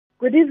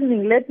Good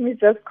evening. Let me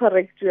just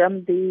correct you.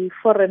 I'm the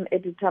foreign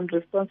editor. I'm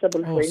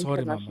responsible for sorry,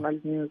 international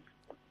news.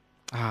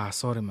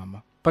 Sorry,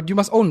 Mama. But you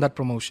must own that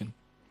promotion.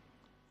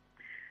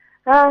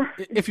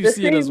 If you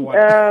see it as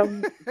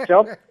one.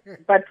 Job,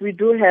 but we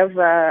do have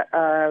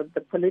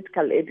the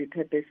political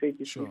editor at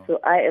SABC. Sure. So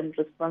I am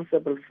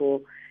responsible for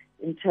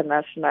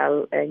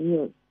international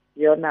news.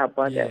 You know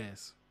about that.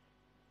 Yes.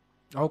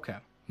 Okay.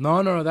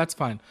 No, that's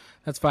fine.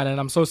 That's fine. And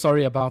I'm so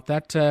sorry about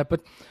that.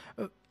 But,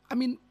 I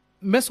mean,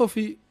 Ms.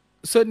 Sophie,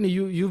 certainly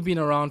you've been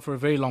around for a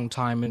very long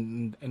time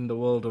in the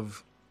world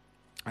of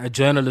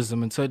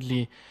journalism, and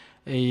certainly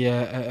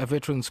a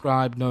veteran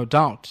scribe, no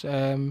doubt.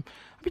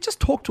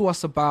 Just talk to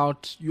us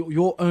about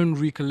your own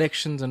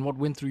recollections and what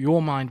went through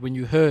your mind when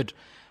you heard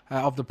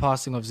of the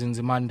passing of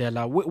Zindzi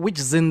Mandela. Which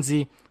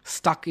Zindzi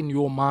stuck in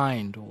your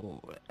mind,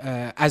 or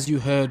as you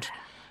heard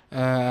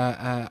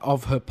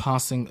of her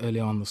passing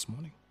earlier on this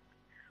morning?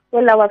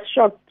 Well, I was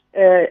shocked.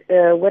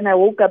 When I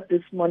woke up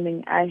this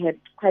morning, I had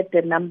quite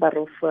a number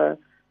of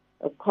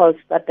calls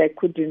that I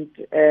couldn't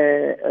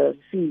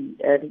see.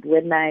 And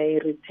when I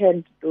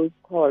returned those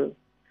calls,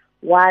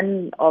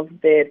 one of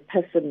the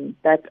person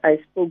that I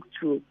spoke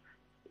to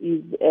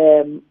is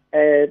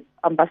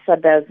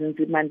Ambassador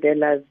Zindzi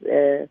Mandela's,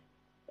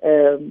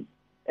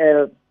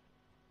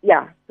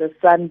 the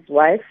son's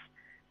wife.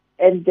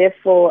 And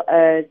therefore,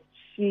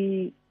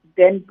 she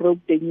then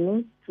broke the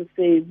news to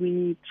say,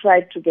 we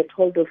tried to get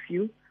hold of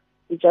you.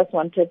 We just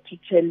wanted to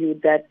tell you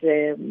that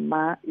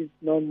Ma is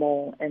no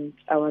more. And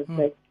I was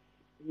like,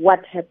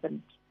 what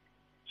happened?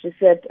 She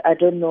said, I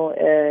don't know.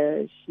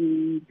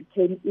 She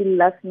became ill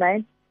last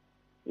night.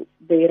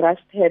 They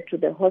rushed her to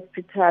the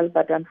hospital,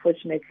 but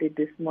unfortunately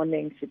this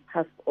morning she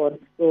passed on.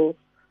 So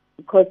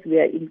because we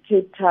are in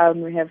Cape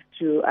Town, we have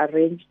to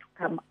arrange to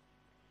come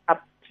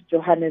up to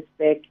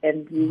Johannesburg,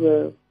 and we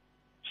will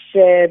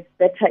share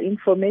better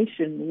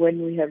information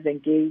when we have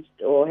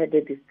engaged or had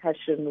a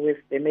discussion with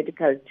the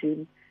medical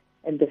team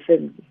and the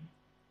family.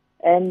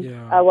 And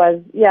I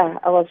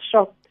was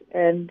shocked,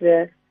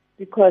 and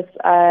because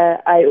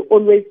I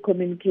always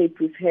communicate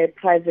with her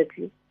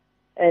privately.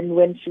 And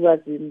when she was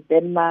in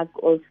Denmark,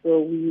 also,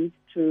 we used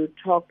to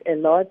talk a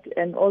lot.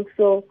 And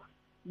also,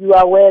 you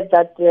are aware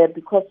that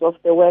because of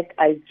the work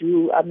I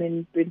do,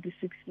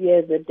 26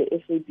 years at the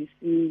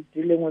SABC,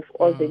 dealing with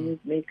all the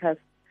newsmakers,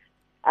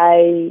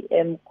 I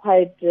am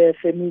quite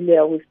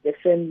familiar with the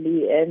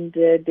family, and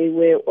they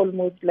were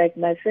almost like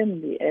my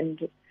family.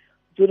 And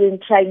during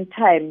trying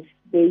times,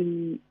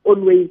 they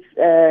always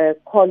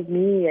called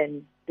me,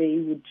 and they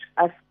would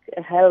ask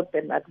help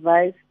and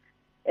advice,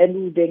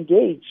 and would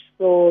engage.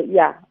 So,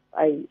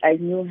 I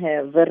knew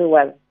her very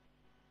well.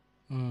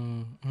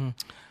 Mm-hmm.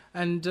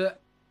 And,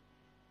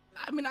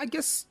 I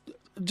guess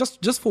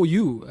just for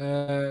you,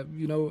 a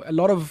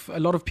lot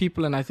of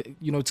people, and I think,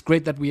 it's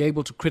great that we're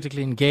able to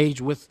critically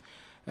engage with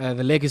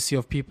the legacy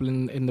of people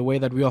in the way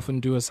that we often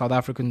do as South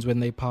Africans when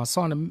they pass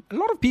on. And a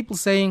lot of people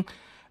saying,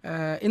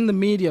 in the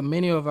media,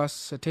 many of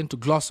us tend to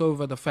gloss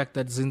over the fact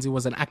that Zindzi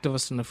was an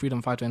activist and a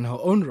freedom fighter in her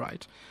own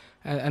right.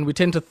 And we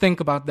tend to think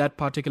about that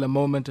particular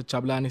moment at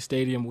Jabulani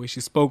Stadium where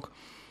she spoke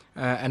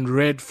and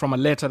read from a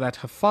letter that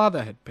her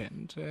father had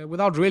penned,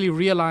 without really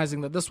realizing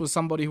that this was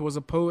somebody who was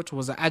a poet, who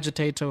was an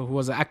agitator, who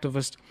was an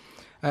activist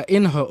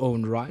in her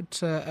own right.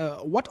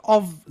 What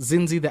of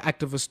Zindzi the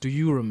activist do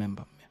you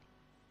remember?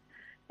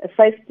 A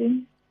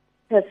feisty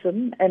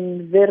person,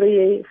 and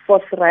very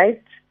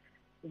forthright,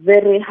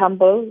 very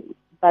humble,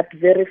 but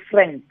very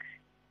frank.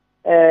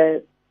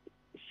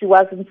 She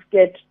wasn't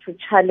scared to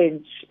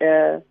challenge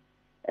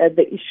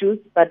the issues,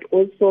 but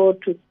also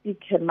to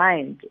speak her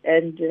mind.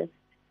 And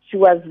she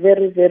was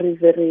very, very,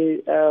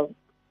 very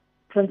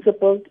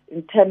principled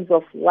in terms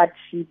of what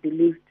she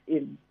believed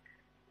in.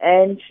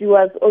 And she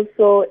was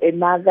also a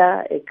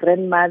mother, a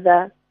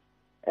grandmother,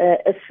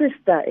 a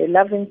sister, a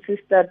loving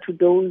sister to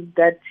those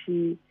that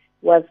she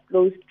was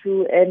close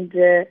to. And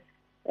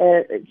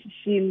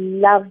she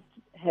loved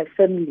her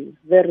family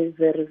very,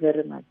 very,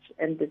 very much.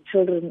 And the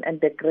children and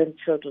the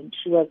grandchildren,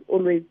 she was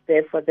always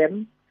there for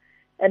them.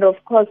 And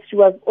of course, she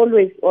was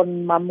always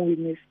on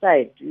Mamwini's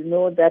side. You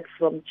know that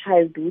from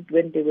childhood,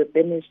 when they were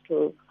banished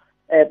to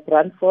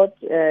Brantford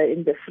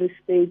in the Free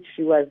State,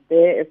 she was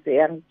there as a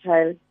young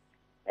child.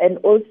 And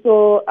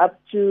also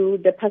up to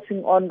the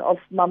passing on of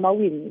Mama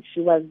Winnie, she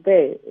was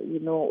there,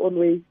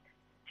 always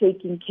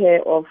taking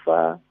care of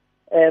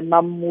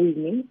Mama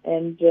Winnie.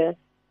 And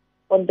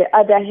on the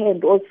other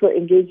hand, also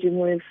engaging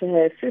with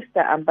her sister,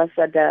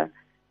 Ambassador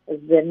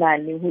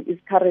Zenani, who is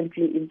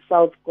currently in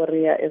South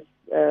Korea as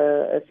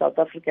a South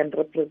African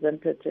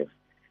representative.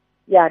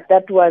 Yeah,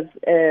 that was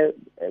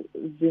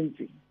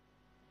Zindzi.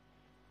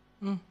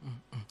 Mm-hmm.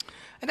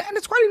 And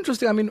it's quite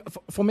interesting.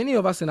 For many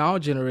of us in our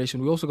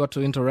generation, we also got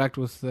to interact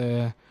with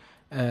the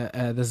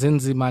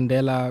Zindzi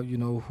Mandela,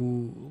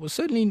 who was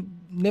certainly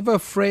never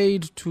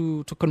afraid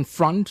to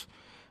confront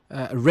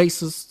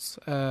racists,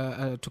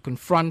 to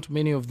confront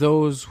many of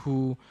those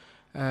who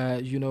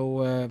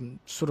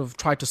sort of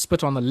tried to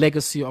spit on the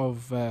legacy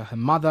of her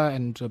mother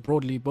and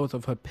broadly both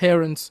of her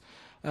parents.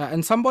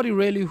 and somebody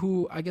really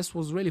who I guess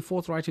was really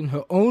forthright in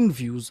her own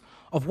views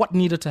of what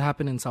needed to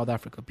happen in South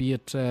Africa, be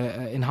it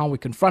in how we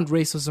confront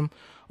racism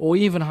or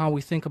even how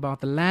we think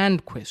about the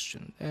land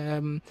question.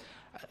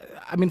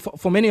 I mean,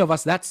 for many of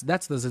us, that's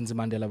the Zindzi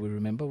Mandela we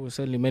remember. Well,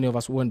 certainly many of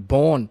us weren't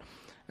born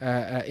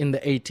in the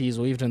 80s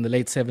or even in the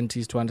late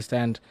 70s to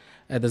understand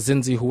the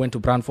Zindzi who went to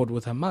Brandford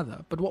with her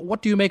mother. But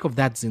what do you make of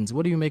that Zindzi?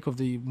 What do you make of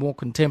the more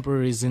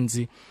contemporary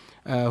Zindzi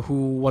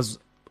who was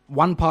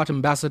one part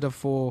ambassador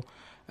for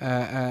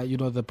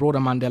the broader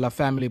Mandela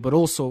family, but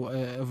also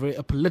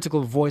a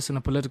political voice and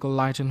a political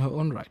light in her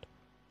own right?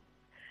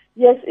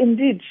 Yes,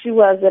 indeed. She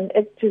was an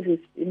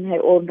activist in her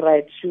own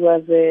right. She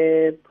was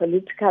a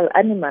political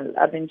animal.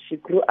 I mean, she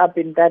grew up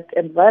in that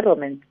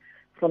environment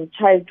from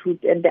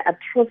childhood, and the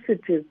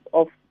atrocities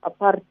of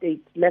apartheid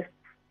left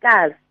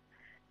scars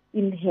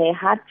in her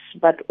heart,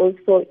 but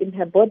also in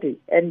her body.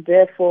 And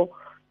therefore,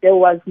 there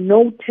was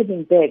no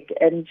turning back.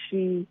 And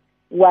she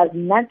was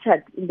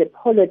nurtured in the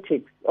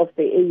politics of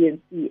the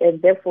ANC,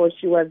 and therefore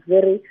she was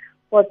very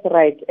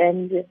forthright.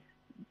 And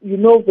you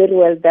know very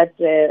well that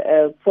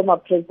former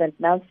President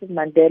Nelson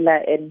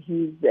Mandela and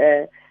his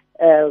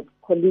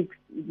colleagues,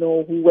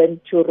 who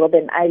went to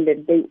Robben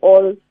Island, they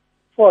all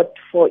fought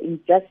for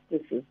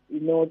injustices,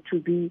 to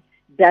be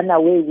done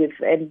away with,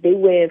 and they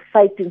were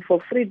fighting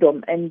for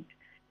freedom, and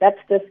that's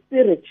the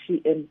spirit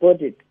she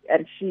embodied,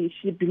 and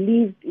she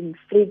believed in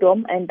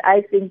freedom, and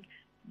I think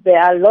there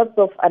are lots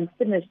of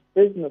unfinished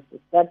businesses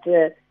that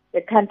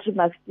the country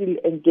must still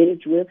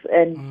engage with,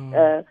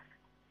 and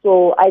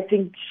so I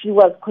think she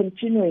was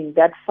continuing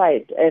that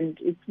fight, and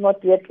it's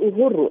not yet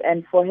Uhuru,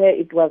 and for her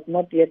it was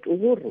not yet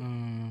Uhuru.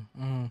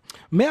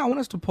 May I want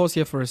us to pause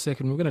here for a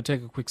second? We're going to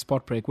take a quick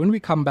spot break. When we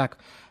come back,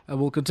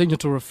 we'll continue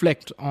to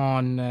reflect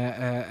on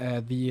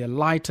the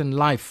light and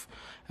life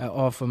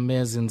of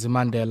Mayor Zindzi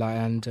Mandela.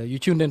 And you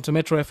tuned into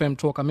Metro FM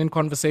Talk. I'm in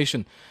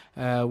conversation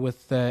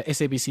with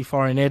SABC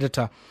foreign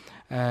editor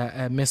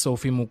Ms.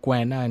 Sophie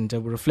Mokoena, and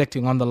we're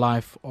reflecting on the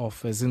life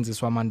of Zindzi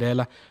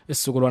Mandela.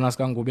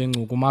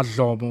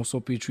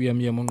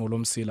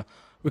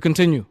 We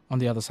continue on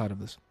the other side of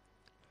this.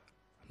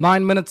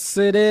 9 minutes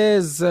it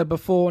is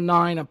before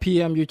 9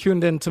 p.m. You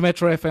tuned in to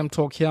Metro FM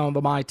Talk here on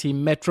the mighty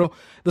Metro.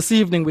 This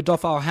evening we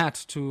doff our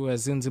hat to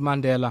Zindzi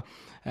Mandela,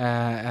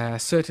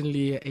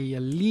 certainly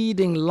a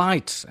leading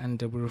light, and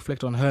we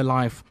reflect on her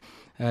life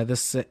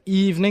this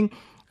evening.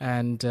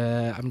 And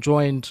I'm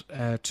joined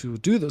to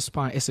do this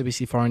by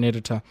SABC foreign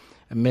editor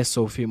Ms.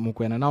 Sophie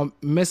Mokoena. Now,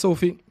 Ms.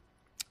 Sophie,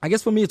 I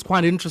guess for me it's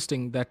quite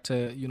interesting that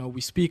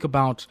we speak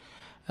about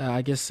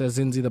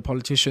Zindzi the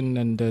politician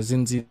and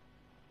Zindzi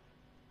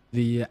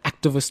the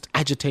activist,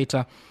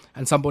 agitator,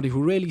 and somebody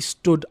who really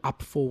stood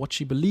up for what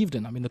she believed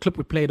in. I mean, the clip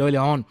we played earlier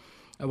on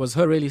was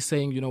her really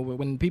saying,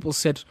 when people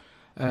said,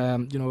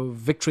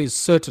 victory is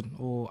certain,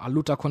 or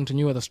aluta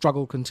continua, the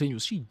struggle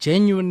continues, she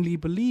genuinely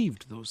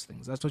believed those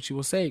things. That's what she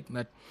was saying,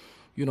 that,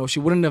 she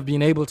wouldn't have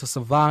been able to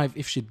survive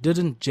if she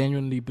didn't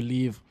genuinely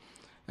believe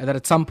that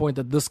at some point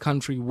that this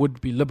country would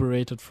be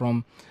liberated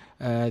from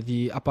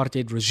the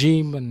apartheid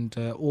regime and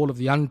all of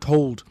the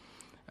untold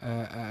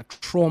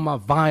trauma,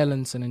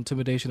 violence, and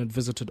intimidation it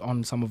visited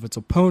on some of its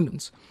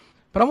opponents.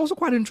 But I'm also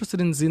quite interested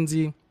in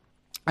Zindzi,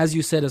 as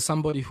you said, as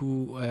somebody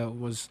who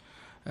was,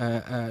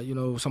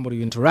 somebody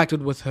who interacted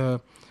with her.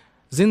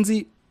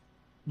 Zindzi,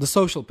 the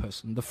social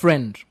person, the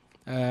friend,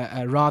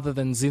 rather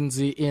than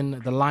Zindzi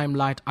in the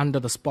limelight, under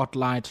the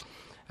spotlight,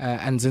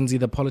 and Zindzi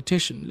the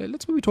politician.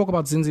 Let's maybe talk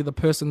about Zindzi the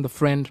person, the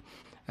friend,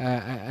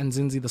 and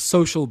Zindzi the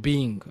social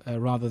being,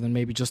 rather than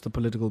maybe just the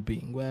political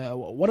being.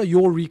 What are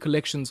your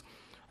recollections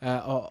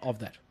of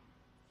that?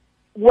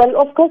 Well,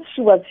 of course,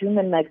 she was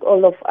human like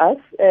all of us.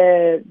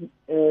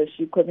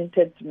 She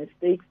committed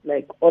mistakes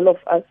like all of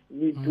us.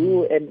 We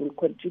do and will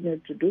continue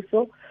to do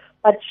so.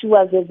 But she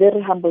was a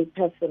very humble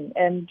person.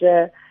 And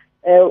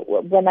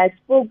when I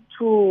spoke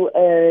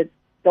to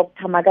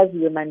Dr.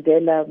 Magaziwe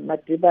Mandela,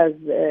 Madiba's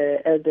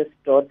eldest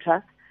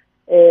daughter,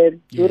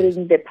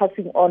 during the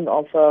passing on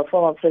of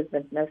former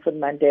President Nelson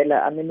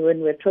Mandela, I mean,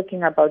 when we're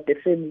talking about the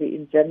family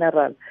in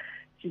general,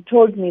 she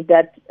told me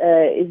that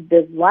if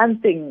there's one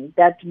thing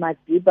that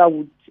Madiba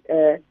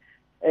would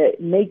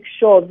make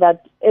sure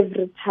that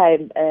every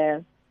time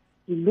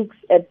he looks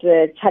at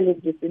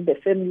challenges in the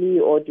family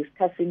or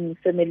discussing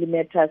family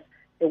matters,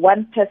 the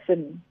one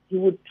person he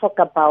would talk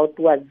about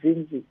was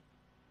Zindzi.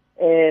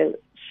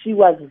 She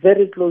was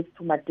very close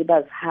to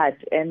Madiba's heart,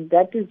 and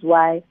that is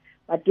why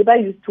Madiba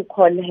used to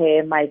call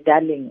her my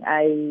darling.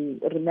 I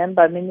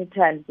remember many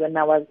times when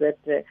I was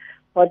at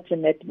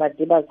fortunate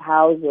Madiba's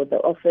house or the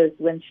office,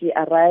 when she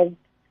arrived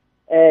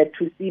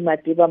to see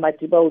Madiba,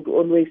 Madiba would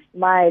always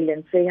smile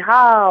and say,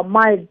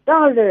 my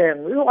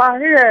darling, you are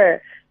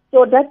here.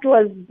 So that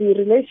was the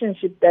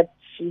relationship that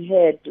she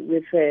had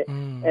with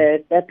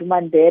that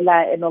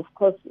Mandela and, of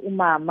course,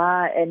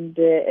 Umama and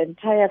the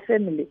entire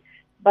family.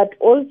 But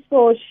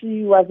also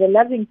she was a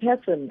loving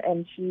person,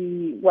 and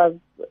she was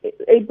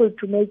able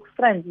to make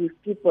friends with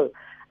people.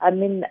 I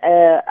mean,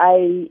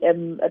 I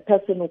am a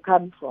person who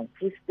comes from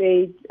Free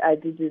State. I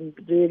didn't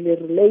really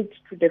relate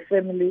to the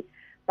family,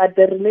 but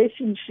the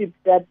relationship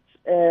that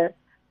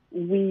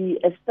we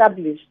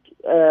established,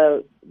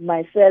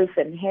 myself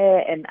and her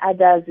and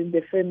others in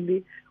the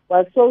family,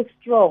 was so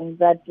strong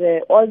that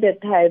all the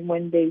time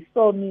when they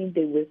saw me,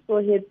 they were so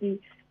happy.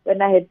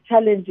 When I had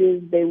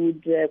challenges, they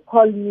would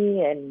call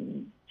me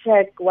and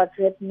check what's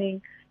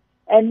happening.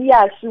 And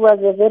yeah, she was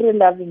a very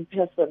loving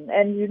person.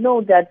 And you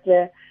know that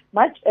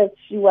much as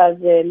she was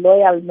a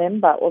loyal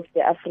member of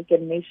the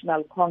African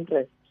National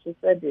Congress, she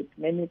said it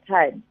many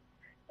times,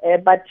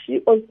 but she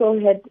also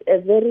had a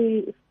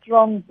very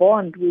strong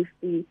bond with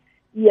the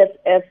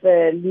EFF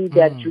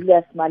leader,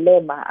 Julius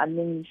Malema. I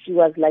mean, she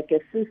was like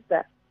a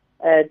sister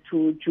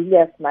to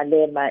Julius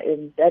Malema,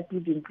 and that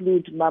would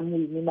include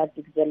Mamuli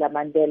Madikizela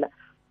Mandela.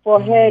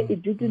 For her,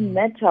 it didn't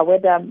matter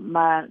whether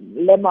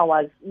Malema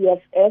was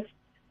EFF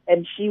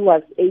and she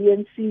was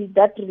ANC.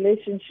 That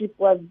relationship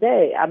was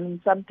there. I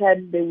mean,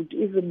 sometimes they would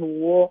even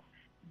wear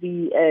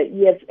the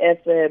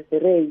EFF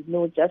beret,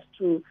 just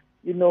to,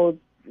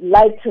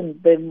 lighten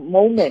the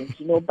moment,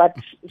 but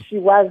she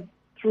was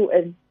through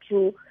and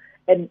through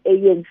an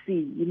ANC,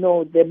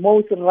 the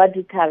most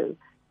radical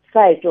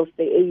side of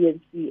the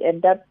ANC,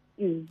 and that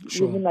is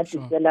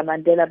Madikizela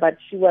Mandela, but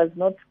she was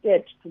not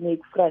scared to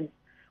make friends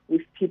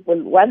with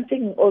people. One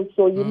thing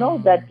also,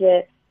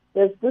 that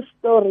there's this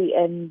story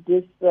and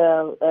this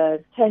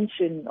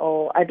tension,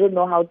 or I don't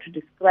know how to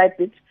describe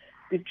it,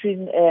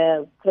 between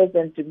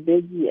President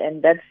Mbeki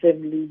and that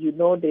family,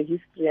 the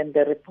history and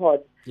the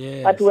report.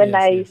 Yes, but when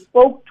I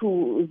spoke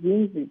to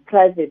Zindzi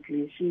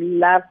privately, she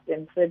laughed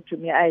and said to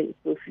me,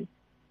 Sophie,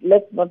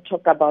 let's not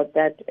talk about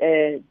that.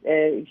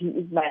 He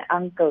is my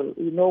uncle.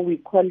 We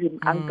call him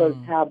Uncle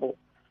Thabo.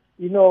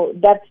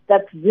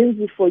 That's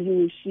Zindzi for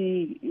you.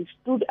 She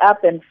stood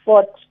up and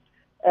fought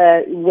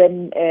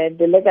when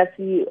the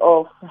legacy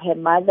of her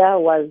mother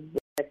was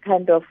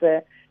kind of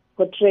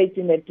portrayed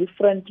in a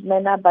different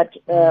manner, but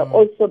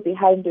also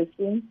behind the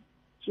scenes,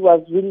 she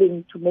was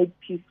willing to make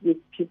peace with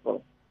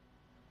people.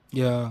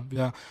 Yeah.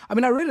 I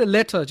mean, I read a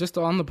letter just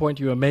on the point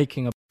you were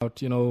making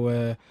about,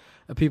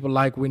 people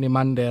like Winnie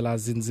Mandela,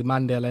 Zindzi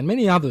Mandela, and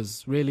many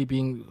others really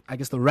being, I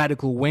guess, the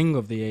radical wing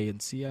of the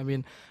ANC. I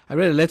mean, I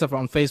read a letter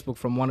on Facebook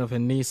from one of her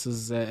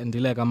nieces,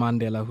 Ndilega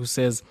Mandela, who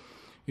says,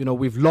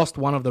 we've lost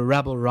one of the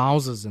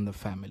rabble-rousers in the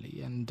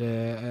family, and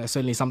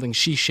certainly something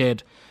she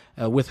shared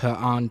with her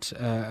aunt,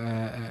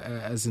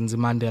 Zindzi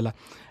Mandela.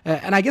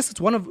 And I guess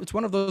it's one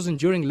of those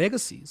enduring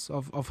legacies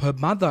of her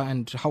mother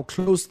and how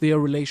close their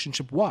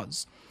relationship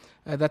was.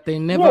 That they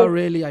never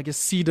really, I guess,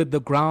 ceded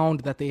the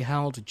ground that they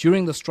held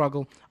during the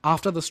struggle,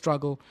 after the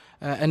struggle,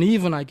 and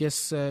even, I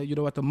guess,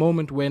 at the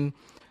moment when,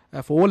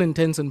 for all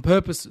intents and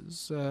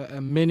purposes,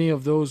 many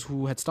of those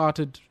who had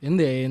started in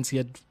the ANC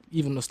had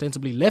even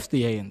ostensibly left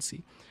the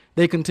ANC.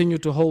 They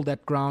continued to hold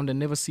that ground and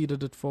never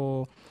ceded it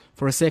for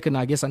a second,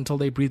 I guess, until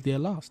they breathed their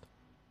last.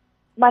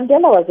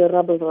 Mandela was a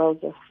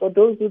rabble-rouser. For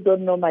those who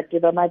don't know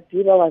Madiba was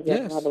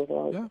a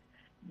rabble-rouser. Yeah.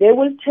 They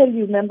will tell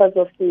you, members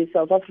of the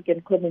South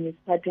African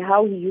Communist Party,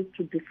 how he used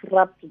to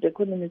disrupt the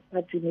Communist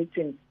Party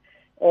meetings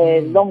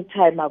a long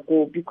time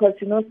ago. Because,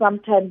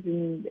 sometimes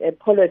in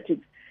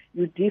politics,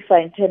 you differ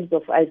in terms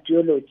of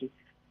ideology.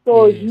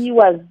 So he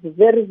was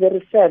very, very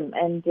firm.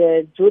 And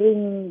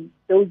during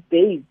those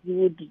days, he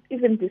would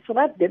even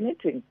disrupt the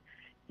meetings.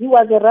 He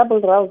was a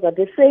rabble-rouser.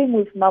 The same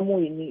with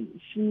Mamuini.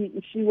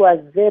 She was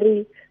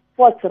very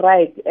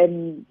forthright,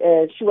 and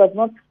she was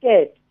not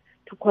scared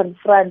to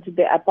confront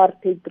the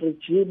apartheid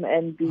regime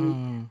and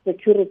the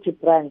security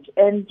branch.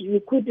 And you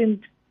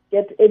couldn't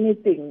get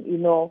anything,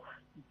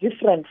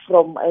 different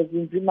from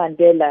Zindzi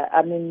Mandela.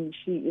 I mean,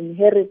 she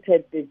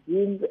inherited the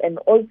genes, and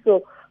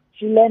also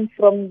she learned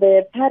from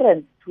the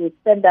parents to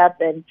stand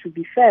up and to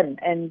be firm.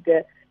 And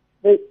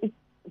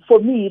for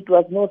me, it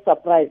was no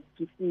surprise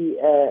to see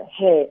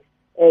her,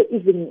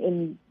 even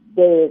in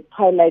the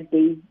twilight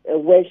days,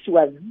 where she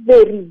was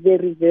very,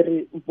 very,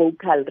 very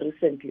vocal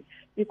recently,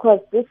 because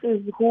this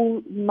is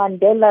who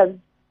Mandela's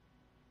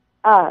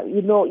are.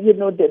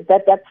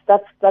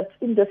 That's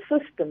in the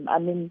system. I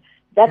mean,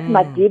 that's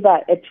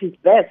Madiba at his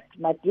best.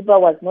 Madiba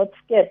was not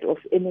scared of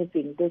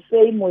anything. The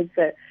same with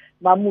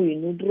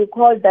Mamuini. You'd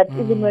recall that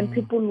even when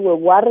people were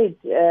worried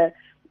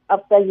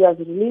after he was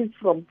released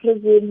from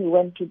prison, he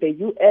went to the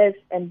U.S.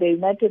 and the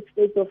United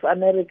States of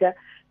America.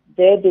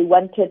 There they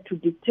wanted to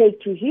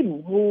dictate to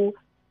him who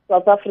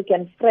South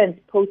African friends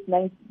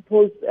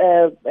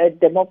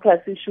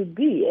post-democracy should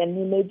be. And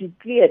he made it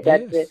clear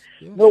that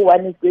no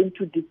one is going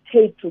to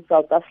dictate to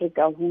South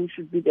Africa who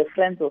should be the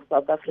friends of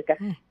South Africa,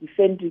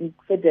 defending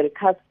Fidel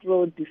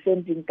Castro,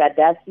 defending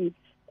Gaddafi,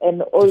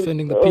 and also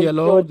defending the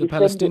PLO, the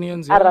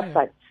Palestinians.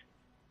 Arafat.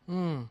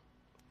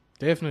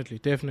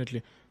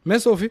 Definitely.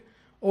 Ms. Sophie,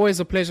 always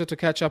a pleasure to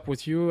catch up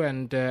with you.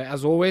 And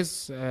as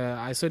always,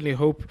 I certainly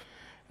hope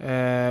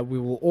we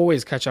will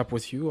always catch up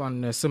with you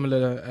on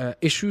similar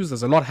issues.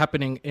 There's a lot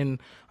happening in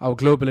our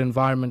global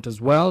environment as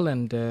well,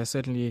 and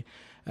certainly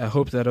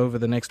hope that over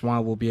the next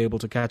while we'll be able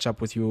to catch up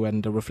with you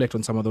and reflect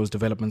on some of those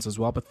developments as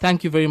well. But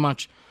thank you very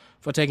much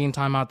for taking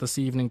time out this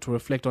evening to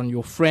reflect on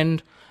your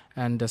friend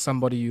and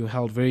somebody you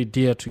held very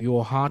dear to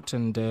your heart,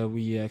 and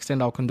we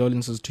extend our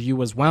condolences to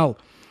you as well,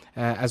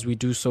 as we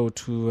do so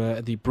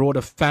to the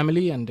broader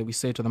family, and we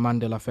say to the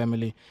Mandela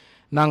family,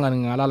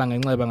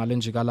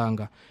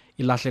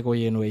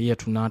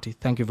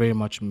 thank you very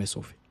much, Ms.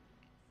 Sophie.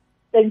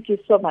 Thank you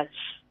so much.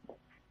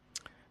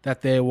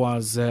 That there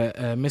was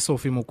Ms.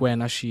 Sophie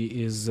Mokoena. She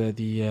is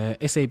the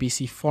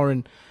SABC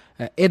foreign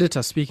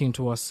editor speaking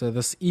to us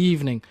this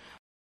evening